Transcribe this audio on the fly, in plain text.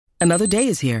Another day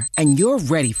is here, and you're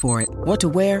ready for it. What to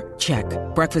wear? Check.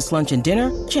 Breakfast, lunch, and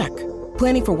dinner? Check.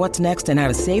 Planning for what's next and how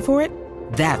to save for it?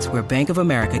 That's where Bank of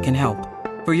America can help.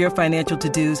 For your financial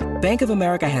to-dos, Bank of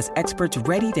America has experts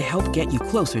ready to help get you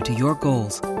closer to your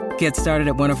goals. Get started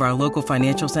at one of our local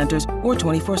financial centers or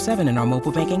 24/7 in our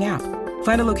mobile banking app.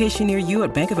 Find a location near you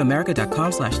at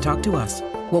bankofamerica.com/talktous.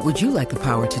 What would you like the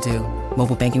power to do?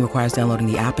 Mobile banking requires downloading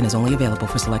the app and is only available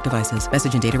for select devices.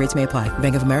 Message and data rates may apply.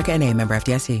 Bank of America N.A., member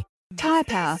FDIC. Tyre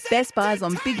Power, best buys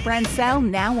on big brand sale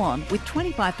now on, with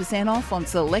 25% off on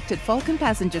selected Falcon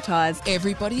passenger tyres.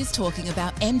 Everybody is talking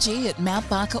about MG at Mount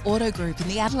Barker Auto Group in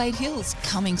the Adelaide Hills,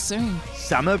 coming soon.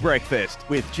 Summer Breakfast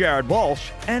with Jared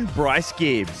Walsh and Bryce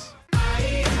Gibbs.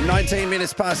 19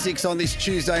 minutes past 6 on this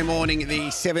Tuesday morning,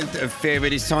 the 7th of February.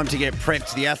 It is time to get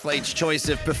prepped. The athlete's choice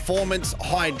of performance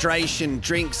hydration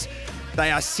drinks. They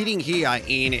are sitting here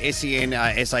in SEN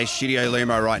SA Studio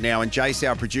Lumo right now, and Jace,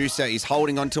 our producer, is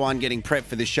holding on to one, getting prepped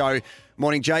for the show.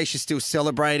 Morning, Jace. You're still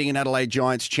celebrating an Adelaide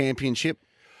Giants championship?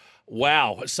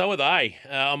 Wow, so are they.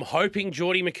 I'm hoping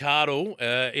Geordie McArdle,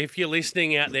 if you're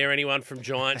listening out there, anyone from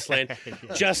Giants land,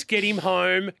 just get him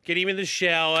home, get him in the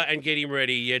shower and get him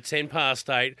ready. Yeah, 10 past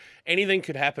 8. Anything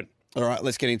could happen. All right,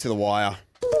 let's get into the wire.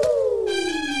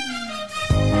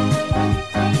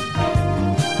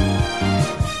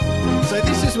 So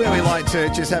this is where we like to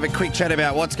just have a quick chat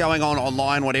about what's going on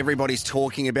online, what everybody's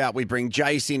talking about. We bring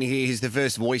Jace in here. He's the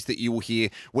first voice that you will hear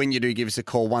when you do give us a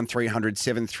call, 1300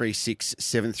 736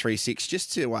 736.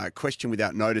 Just to question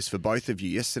without notice for both of you.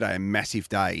 Yesterday, a massive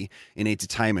day in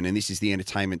entertainment, and this is the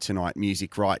Entertainment Tonight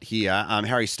music right here.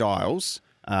 Harry Styles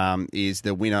is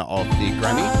the winner of the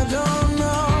Grammy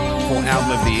for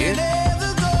Album of the Year.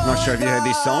 Not sure if you heard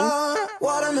this song.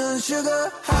 Watermelon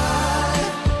sugar high.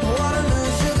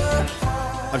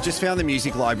 I've just found the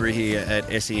music library here at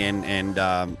SEN, and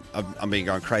I've been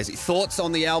going crazy. Thoughts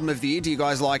on the Album of the Year? Do you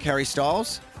guys like Harry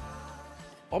Styles?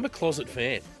 I'm a closet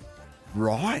fan.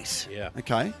 Right. Yeah.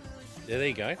 Okay. Yeah, there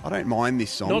you go. I don't mind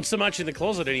this song. Not so much in the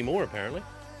closet anymore, apparently.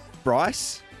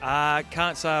 Bryce?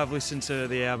 Can't say I've listened to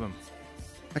the album.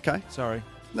 Okay. Sorry.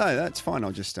 No, that's fine.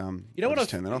 I'll just You know what?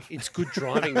 turn that off. It's good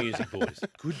driving music, boys.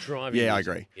 Good driving music. Yeah, I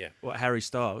agree. Yeah. What, Harry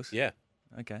Styles? Yeah.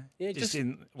 Okay. Yeah, just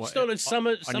in just on a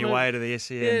summer on your way to the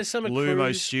SEN summer Lumo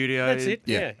cruise. studio. That's it.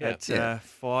 Yeah. Yeah. At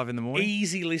 5 in the morning.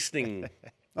 Easy listening.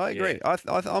 I agree. Yeah.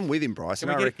 I'm with him, Bryce.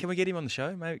 Can we get him on the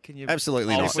show? Maybe can you?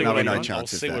 Absolutely I'll not. see No, what no I can- chance I'll of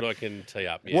see that. what I can tee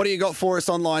up. Yeah. What do you got for us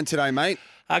online today, mate?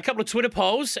 A couple of Twitter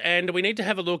polls, and we need to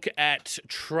have a look at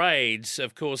trades.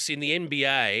 Of course, in the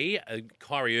NBA,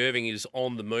 Kyrie Irving is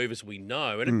on the move, as we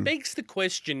know, and it begs the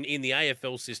question in the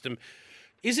AFL system,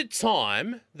 is it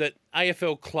time that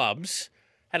AFL clubs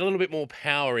had a little bit more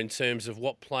power in terms of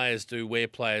what players do, where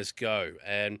players go?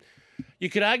 And you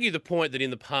could argue the point that in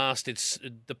the past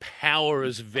the power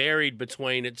has varied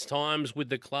between its times with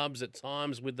the clubs, at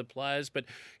times with the players. But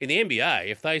in the NBA,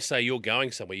 if they say you're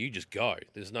going somewhere, you just go.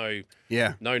 There's no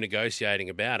negotiating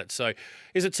about it. So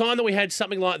is it time that we had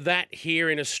something like that here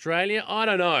in Australia? I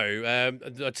don't know.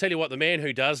 I tell you what, the man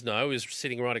who does know is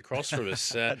sitting right across from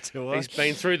us. He's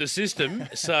been through the system.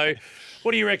 So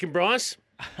what do you reckon, Bryce?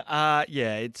 Yeah,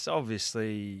 it's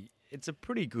a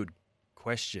pretty good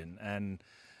question, and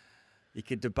you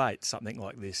could debate something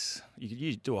like this.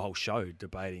 You could do a whole show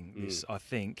debating this, I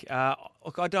think.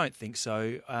 Look, I don't think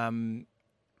so.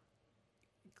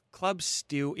 Clubs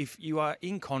still, if you are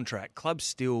in contract, clubs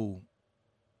still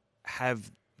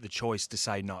have the choice to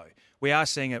say no. We are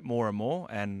seeing it more and more,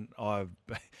 and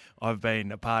I've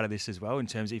been a part of this as well in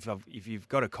terms of if you've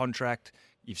got a contract,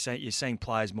 you're seeing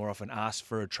players more often ask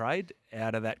for a trade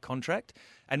out of that contract,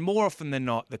 and more often than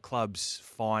not, the clubs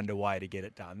find a way to get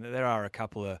it done. There are a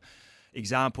couple of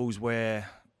examples where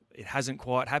it hasn't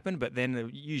quite happened, but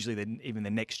then usually even the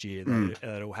next year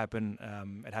that'll happen.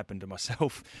 It happened to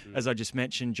myself, as I just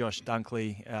mentioned, Josh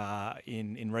Dunkley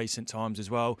in recent times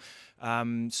as well.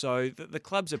 So the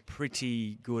clubs are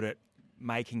pretty good at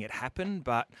making it happen,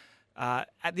 but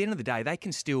at the end of the day, they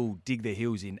can still dig their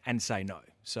heels in and say no.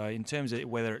 So in terms of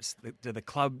whether it's do the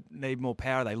club need more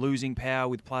power, are they losing power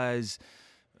with players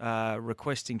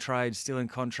requesting trades still in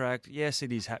contract? Yes,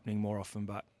 it is happening more often,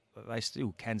 but they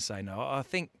still can say no. I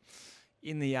think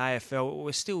in the AFL,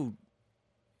 we're still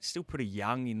pretty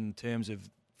young in terms of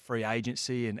free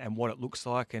agency and what it looks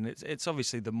like. And it's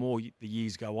obviously the more the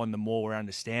years go on, the more we're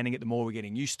understanding it, the more we're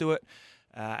getting used to it.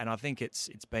 And I think it's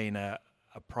been a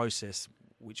process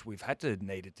which we've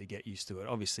needed to get used to it.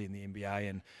 Obviously in the NBA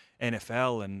and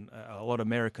NFL and a lot of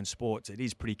American sports, it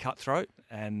is pretty cutthroat.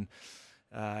 And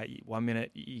 1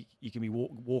 minute you can be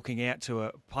walking out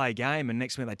to play a game, and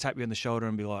next minute they tap you on the shoulder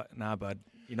and be like, "Nah, bud,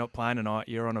 you're not playing tonight.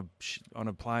 You're on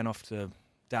a plane off to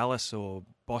Dallas or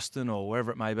Boston or wherever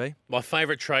it may be. My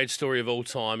favourite trade story of all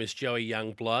time is Joey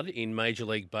Youngblood in Major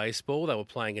League Baseball. They were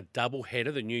playing a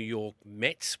doubleheader. The New York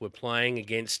Mets were playing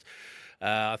against,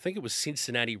 I think it was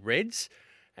Cincinnati Reds.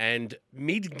 And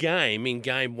mid-game, in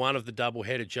game one of the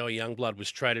doubleheader, Joey Youngblood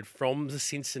was traded from the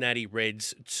Cincinnati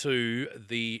Reds to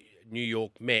the New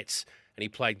York Mets. And he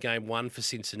played game one for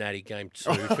Cincinnati, game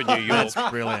two for New York.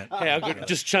 That's brilliant. How good!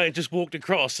 Just walked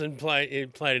across and played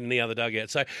it in the other dugout.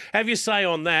 So have your say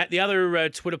on that. The other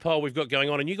Twitter poll we've got going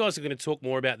on, and you guys are going to talk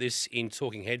more about this in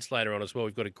Talking Heads later on as well.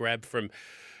 We've got a grab from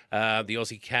the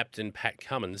Aussie captain, Pat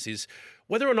Cummins, is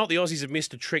whether or not the Aussies have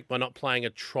missed a trick by not playing a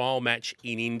trial match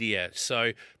in India.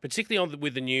 So particularly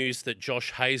with the news that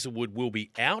Josh Hazlewood will be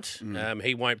out.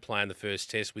 He won't play in the first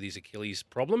test with his Achilles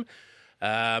problem.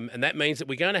 And that means that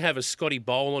we're going to have a Scotty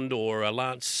Boland or a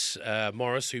Lance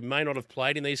Morris who may not have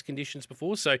played in these conditions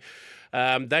before. So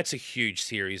that's a huge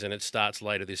series, and it starts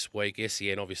later this week.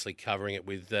 SEN obviously covering it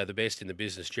with the best in the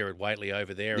business, Gerard Whateley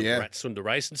over there and Rat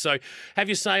Sundaresan. So have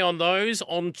your say on those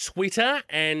on Twitter.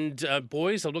 And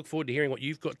boys, I look forward to hearing what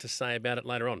you've got to say about it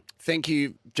later on. Thank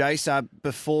you, Jace.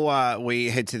 Before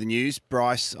we head to the news,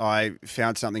 Bryce, I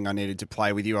found something I needed to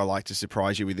play with you. I like to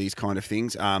surprise you with these kind of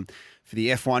things. For the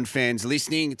F1 fans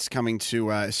listening, it's coming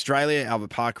to Australia, Albert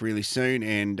Park really soon.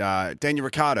 And Daniel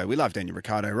Ricciardo, we love Daniel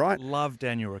Ricciardo, right? Love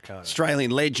Daniel Ricciardo.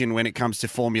 Australian legend when it comes to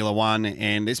Formula One.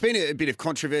 And there's been a bit of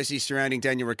controversy surrounding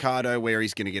Daniel Ricciardo where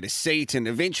he's going to get a seat. And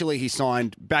eventually he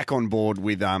signed back on board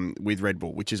with Red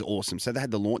Bull, which is awesome. So they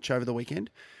had the launch over the weekend.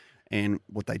 And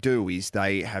what they do is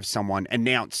they have someone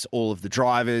announce all of the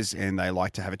drivers and they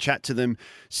like to have a chat to them.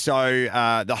 So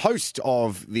the host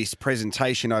of this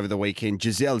presentation over the weekend,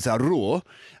 Giselle Zarur,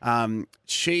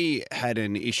 she had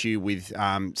an issue with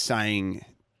saying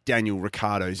Daniel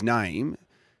Ricciardo's name.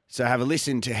 So have a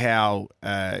listen to how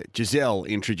Giselle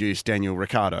introduced Daniel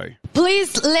Ricciardo.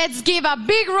 Please, let's give a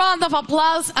big round of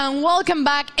applause and welcome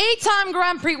back 8-time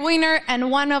Grand Prix winner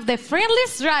and one of the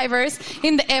friendliest drivers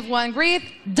in the F1 grid,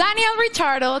 Daniel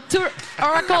Ricciardo, to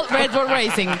Oracle Red Bull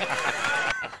Racing.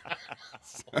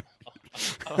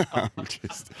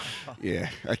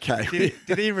 Okay.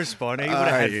 Did he respond? He would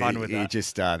have had fun with that.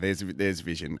 Just there's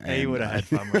vision. He would have had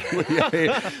fun with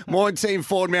it. More Team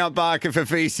Ford Mount Barker for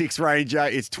V6 Ranger.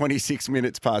 It's 26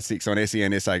 minutes past 6 on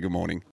SEN SA. Good morning.